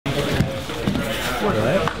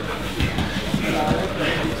Right?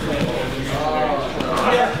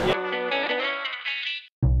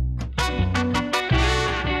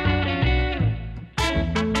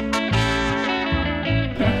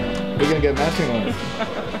 We're gonna get matching ones.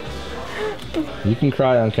 You can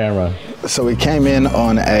cry on camera. So we came in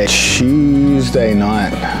on a Tuesday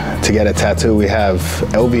night to get a tattoo. We have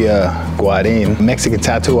Elvia Guarin, Mexican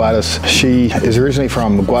tattoo artist. She is originally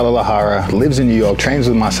from Guadalajara, lives in New York, trains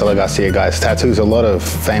with Marcelo Garcia guys, tattoos a lot of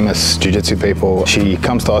famous jiu-jitsu people. She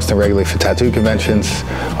comes to Austin regularly for tattoo conventions.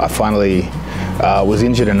 I finally was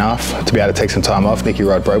injured enough to be able to take some time off. Nicky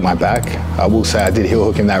Rod broke my back. I will say I did heel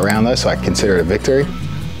hook him that round though, so I consider it a victory.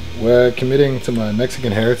 We're committing to my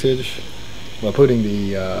Mexican heritage. We're putting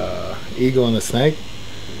the eagle on the snake,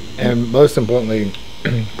 and most importantly,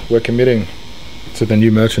 we're committing to the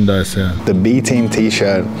new merchandise here. The B Team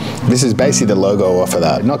t-shirt, this is basically the logo off of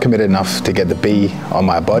that. Not committed enough to get the B on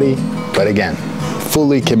my body, but again,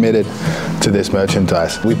 fully committed to this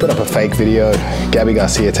merchandise. We put up a fake video, Gabby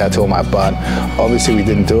Garcia tattoo on my butt. Obviously we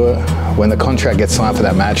didn't do it. When the contract gets signed for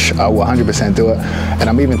that match, I will 100% do it. And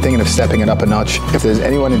I'm even thinking of stepping it up a notch. If there's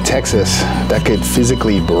anyone in Texas that could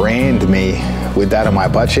physically brand me with that on my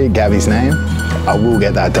butt cheek, Gabby's name, I will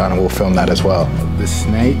get that done and we'll film that as well. The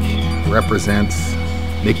snake represents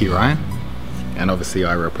Nicky Ryan, and obviously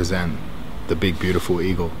I represent the big beautiful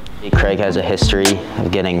eagle. Craig has a history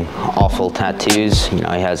of getting awful tattoos. You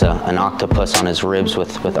know, he has an octopus on his ribs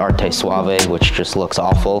with Arte Suave, which just looks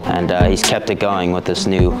awful. And he's kept it going with this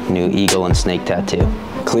new eagle and snake tattoo.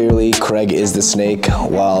 Clearly, Craig is the snake,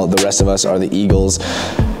 while the rest of us are the eagles,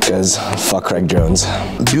 because fuck Craig Jones.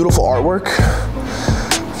 Beautiful artwork,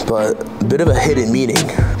 but a bit of a hidden meaning.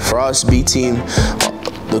 For us, B Team,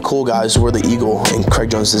 the cool guys, we're the eagle, and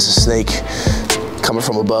Craig Jones is the snake. Coming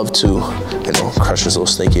from above to, you know, crush his little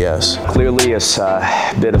snaky ass. Clearly it's a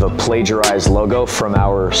bit of a plagiarized logo from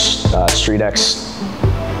our StreetX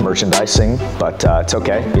merchandising, but it's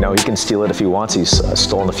okay. You know, he can steal it if he wants. He's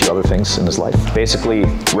stolen a few other things in his life. Basically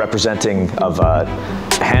representing of a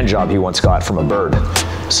hand job he once got from a bird.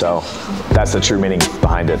 So that's the true meaning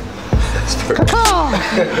behind it.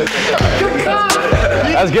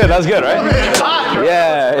 That's good, right?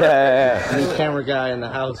 Yeah. New camera guy in the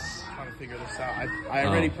house. Figure this out. I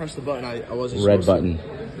already pressed the button. I wasn't Red button.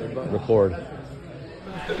 Record.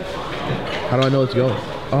 How do I know it's going?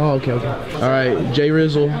 Oh, okay. All right, Jay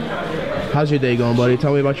Rizzle, how's your day going, buddy?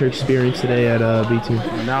 Tell me about your experience today at B Team.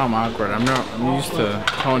 Now I'm awkward. I'm used to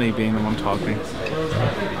Tony being the one talking.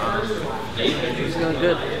 It's going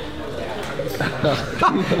good.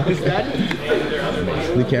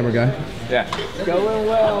 New camera guy. Yeah. Going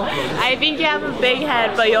well. I think you have a big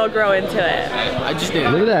head, but you'll grow into it. I just need.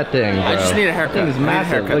 Look at that thing, bro. I just need a haircut. That thing is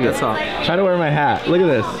massive. Look that's all. Try to wear my hat. Look at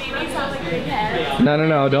this.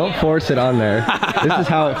 No. Don't force it on there. This is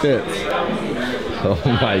how it fits. Oh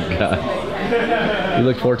my god. You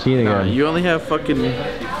look 14 again. You only have fucking.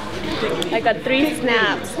 Like a 3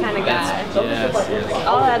 snaps kind of guy. Yes.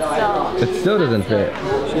 All that stuff. It still doesn't fit.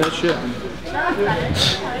 See that shit?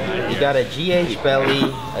 You got a GH belly,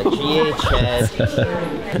 a GH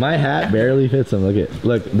head. My hat barely fits him.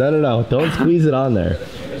 Look. No. Don't squeeze it on there.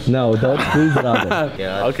 No, don't squeeze it on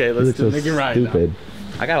there. Okay, let's do Nicky Ryan. Stupid.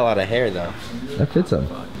 I got a lot of hair though. That fits him.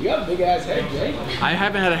 You got a big ass head, Jay. I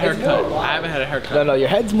haven't had a haircut. No, your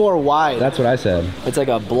head's more wide. That's what I said. It's like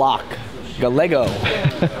a block. Like a Lego.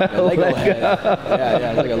 Like a Lego head. Yeah,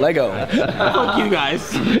 it's like a Lego. Fuck you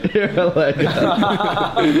guys. You're a Lego.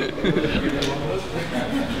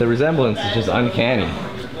 The resemblance is just uncanny.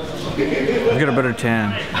 I got a better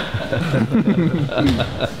tan.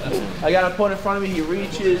 I got a point in front of me. He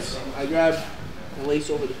reaches. I grab the lace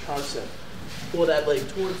over the tricep. Pull that leg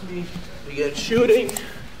towards me. We get shooting.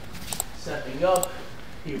 Stepping up.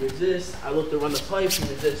 He resists. I look to run the pipe. He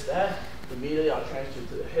resists that. Immediately, I'll transfer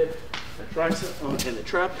to the hip, the tricep, and the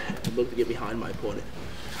trap, and look to get behind my opponent.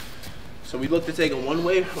 So we look to take him one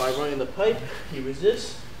way while running the pipe. He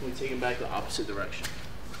resists. We take him back the opposite direction.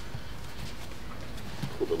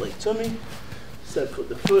 Pull the leg to me. Step foot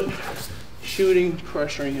to foot. Shooting,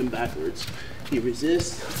 pressuring him backwards. He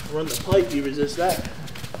resists. Run the pipe. He resists that.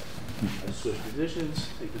 I switch positions.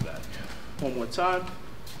 Take it back. One more time.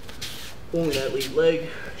 Pulling that lead leg.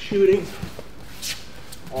 Shooting.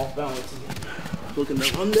 Off balance again. Looking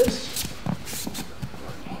to run this.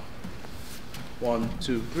 1,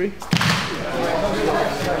 2, 3.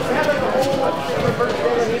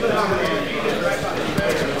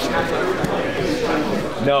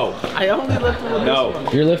 No. I only lifted with No. this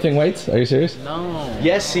one. You're lifting weights? Are you serious? No.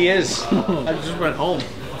 Yes, he is. I just went home.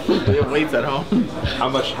 We have weights at home. How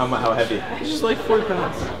much? How heavy? It's just like 40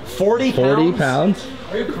 pounds. 40 pounds? 40 pounds?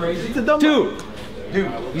 Are you crazy? It's a dumbbell. Dude,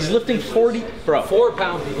 Dude, he's lifting 40, bro. 4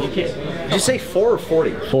 pounds. You can't. Did you say 4 or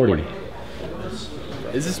 40? 40.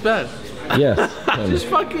 Is this bad? Yes. Just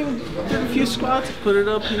fucking did a few squats, put it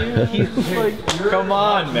up here. Like, come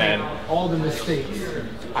on, man. All the mistakes.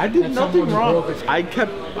 I did nothing wrong. I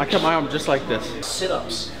kept my arm just like this.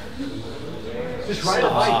 Sit-ups. Just ride a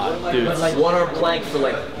bike, dude. Like 1-arm plank for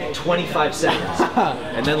like 25 seconds,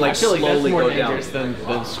 and then like slowly that's more go dangerous down.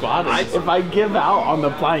 than squatting. If I give out on the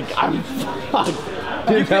plank, I'm fucked.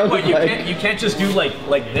 You can't just do like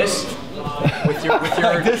this with your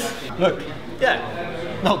this. Look, yeah.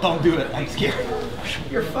 No, don't do it. I'm scared.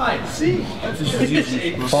 You're fine. See?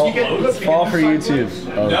 Fall for YouTube.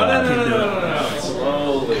 Oh, No.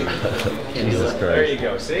 Slowly. Jesus Christ. There you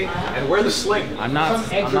go. See? And wear the sling. I'm not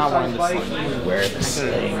wearing the sling. Wear the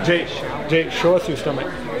sling. Jake, show us your stomach.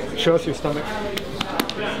 Show us your stomach.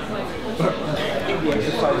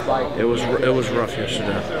 It was rough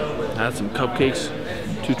yesterday. I had some cupcakes,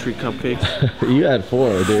 2 treat cupcakes. You had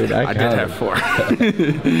 4, dude. I did have 4.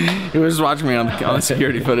 He was watching me on the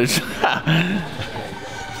security footage.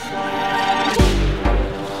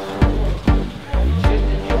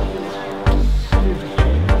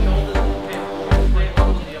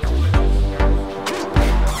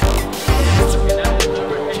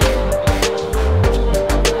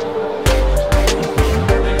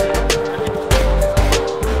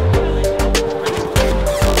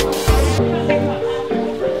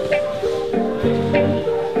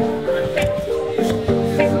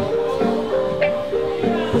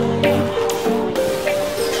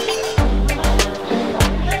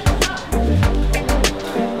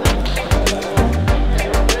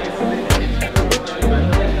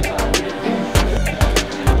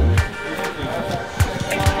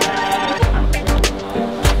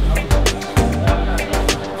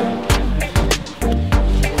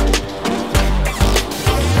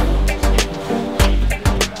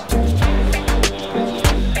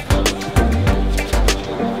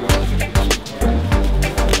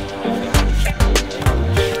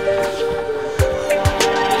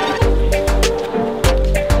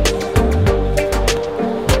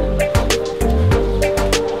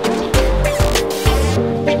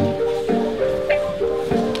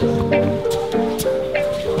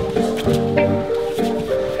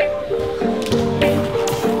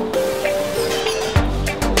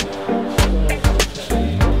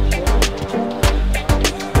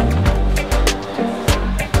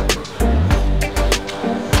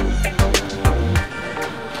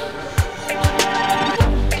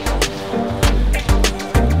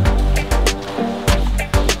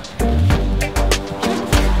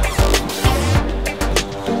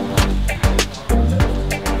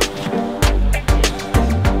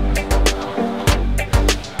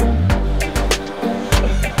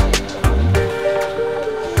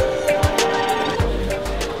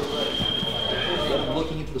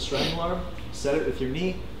 set it with your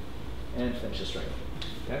knee, and finish the strangle.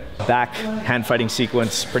 Okay? Back hand fighting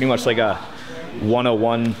sequence, pretty much like a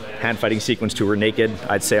 101 hand fighting sequence to rear naked,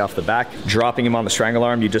 I'd say off the back. Dropping him on the strangle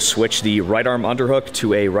arm, you just switch the right arm underhook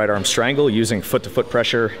to a right arm strangle using foot to foot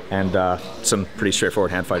pressure and some pretty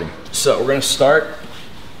straightforward hand fighting. So we're gonna start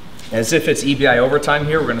as if it's EBI overtime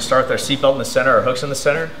here. We're gonna start with our seatbelt in the center, our hooks in the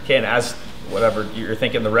center. Okay, and as whatever you're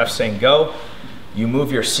thinking the ref's saying go, you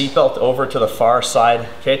move your seatbelt over to the far side,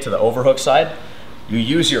 okay, to the overhook side. You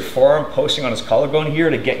use your forearm posting on his collarbone here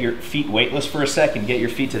to get your feet weightless for a sec and get your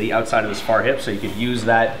feet to the outside of his far hip, so you could use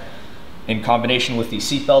that in combination with the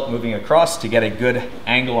seatbelt moving across to get a good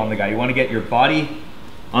angle on the guy. You want to get your body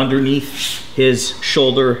underneath his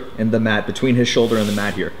shoulder and the mat, between his shoulder and the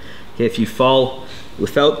mat here. Okay, if you fall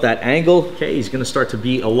without that angle, okay, he's going to start to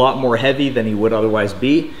be a lot more heavy than he would otherwise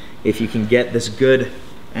be. If you can get this good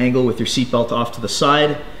angle with your seatbelt off to the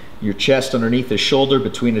side, your chest underneath his shoulder,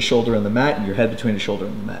 between his shoulder and the mat, and your head between his shoulder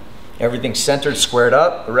and the mat. Everything's centered, squared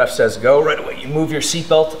up. The ref says go. Right away, you move your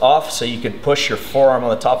seatbelt off so you can push your forearm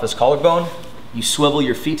on the top of his collarbone. You swivel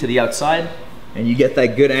your feet to the outside, and you get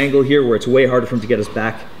that good angle here where it's way harder for him to get his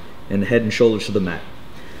back and head and shoulders to the mat.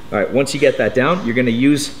 All right, once you get that down, you're gonna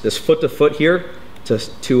use this foot to foot here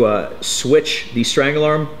to switch the strangle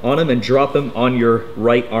arm on him and drop him on your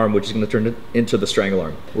right arm, which is gonna turn it into the strangle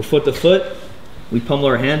arm. We're foot to foot. We pummel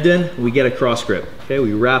our hand in, we get a cross grip. Okay,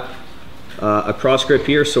 we wrap a cross grip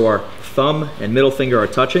here so our thumb and middle finger are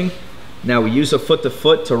touching. Now we use a foot to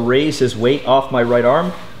foot to raise his weight off my right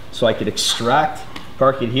arm so I could extract,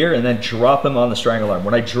 park it here, and then drop him on the strangle arm.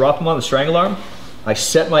 When I drop him on the strangle arm, I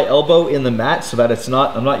set my elbow in the mat so that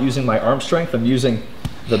I'm not using my arm strength, I'm using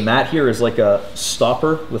the mat here as like a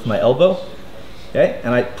stopper with my elbow. Okay,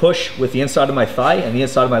 and I push with the inside of my thigh and the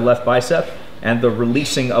inside of my left bicep and the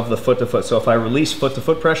releasing of the foot to foot. So if I release foot to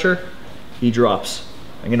foot pressure, he drops.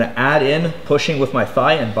 I'm gonna add in pushing with my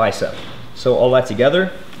thigh and bicep. So all that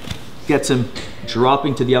together gets him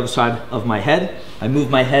dropping to the other side of my head. I move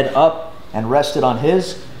my head up and rest it on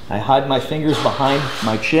his. I hide my fingers behind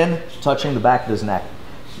my chin, touching the back of his neck.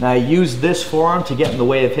 Now I use this forearm to get in the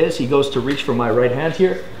way of his. He goes to reach for my right hand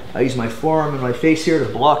here. I use my forearm and my face here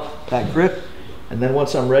to block that grip. And then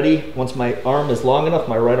once I'm ready, once my arm is long enough,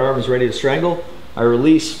 my right arm is ready to strangle, I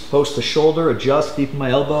release, post the shoulder, adjust, deepen my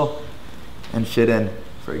elbow, and fit in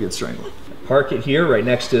for a good strangle. Park it here right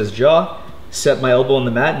next to his jaw, set my elbow on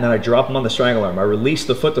the mat, and then I drop him on the strangle arm. I release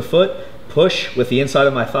the foot to foot, push with the inside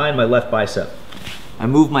of my thigh and my left bicep. I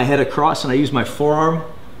move my head across and I use my forearm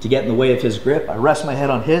to get in the way of his grip. I rest my head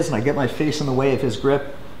on his and I get my face in the way of his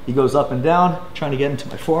grip. He goes up and down, trying to get into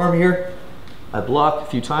my forearm here. I block a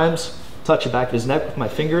few times, touch the back of his neck with my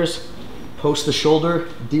fingers, post the shoulder,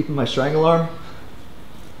 deepen my strangle arm,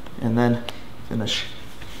 and then finish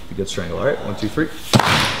a good strangle. All right, 1, 2, 3.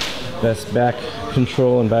 Best back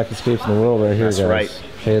control and back escapes in the world right here, That's guys. right.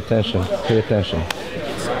 Pay attention, pay attention.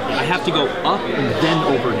 I have to go up and then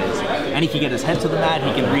over his. And he can get his head to the mat,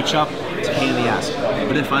 he can reach up, it's a pain in the ass.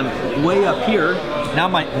 But if I'm way up here, now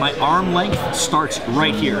my arm length starts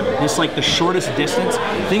right here. It's like the shortest distance.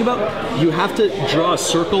 Think about, you have to draw a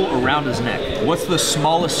circle around his neck. What's the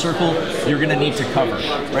smallest circle you're gonna need to cover,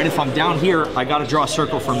 right? If I'm down here, I gotta draw a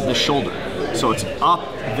circle from the shoulder. So it's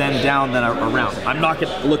up, then down, then around. I'm not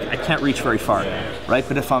gonna, look, I can't reach very far, right?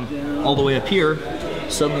 But if I'm all the way up here,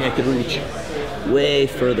 suddenly I could reach way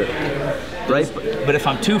further, right? But if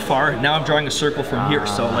I'm too far, now I'm drawing a circle from here,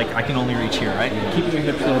 so like I can only reach here, right? Keeping your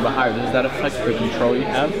hips a little bit higher, does that affect the control you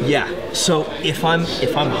have? Yeah, so if I'm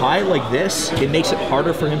high like this, it makes it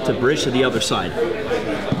harder for him to bridge to the other side,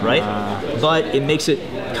 right? But it makes it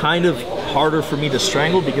kind of harder for me to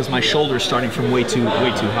strangle because my shoulder is starting from way too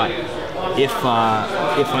high. If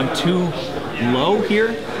I'm too low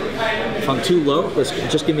here, if I'm too low, let's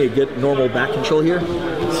just give me a good normal back control here.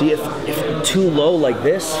 See, if I'm too low like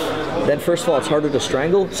this, then first of all, it's harder to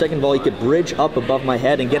strangle. Second of all, you could bridge up above my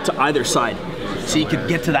head and get to either side. So you could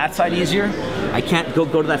get to that side easier. I can't go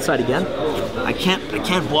to that side again. I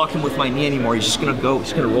can't block him with my knee anymore. He's just gonna go,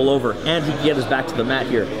 he's gonna roll over, and he can get his back to the mat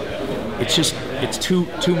here. It's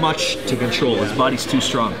too much to control. His body's too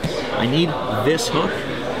strong. I need this hook,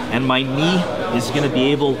 and my knee is gonna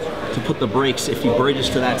be able to put the brakes if he bridges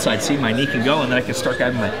to that side. See, my knee can go, and then I can start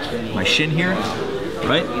having my shin here,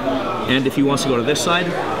 right? And if he wants to go to this side,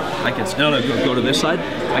 I can go to this side.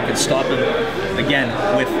 I can stop him again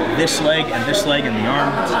with this leg and the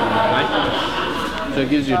arm, right? So it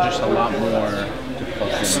gives you just a lot more to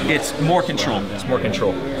focus on. It's more control. It's more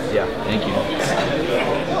control. Yeah. Thank you.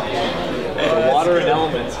 Water and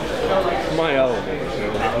elements. My element.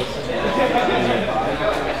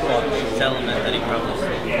 It's element that he probably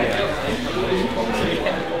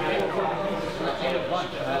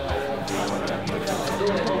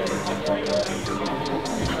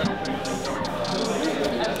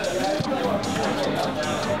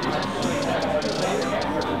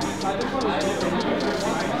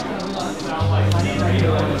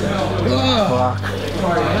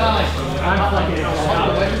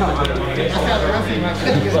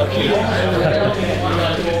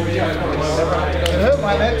It hurt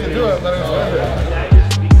my neck to do it, but it was worth it.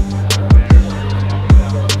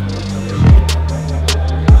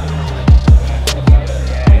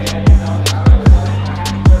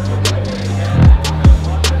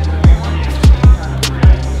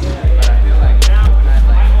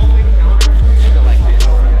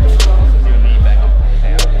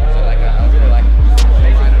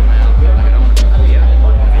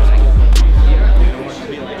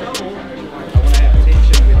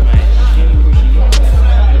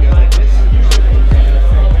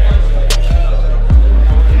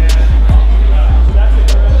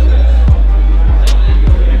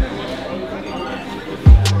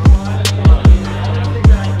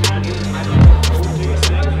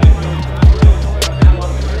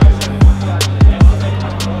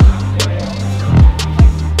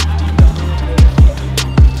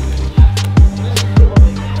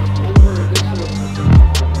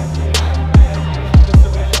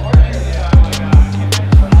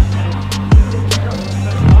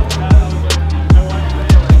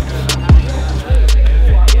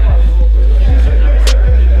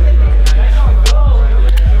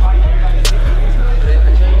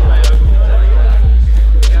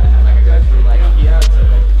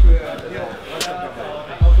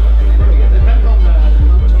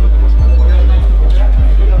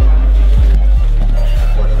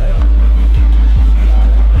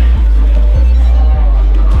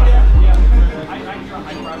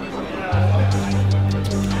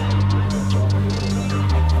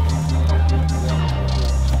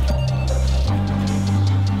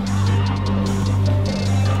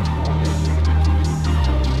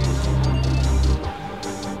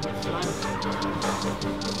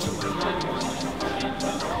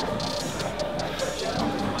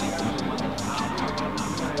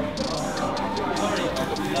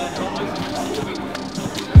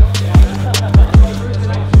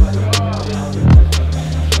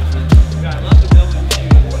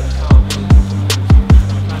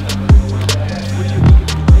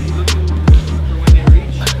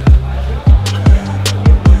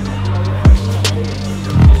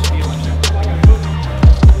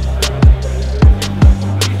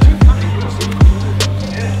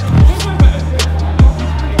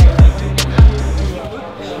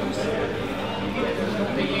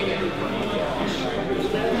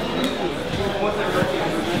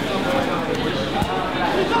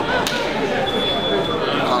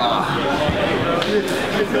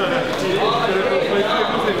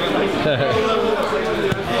 Ha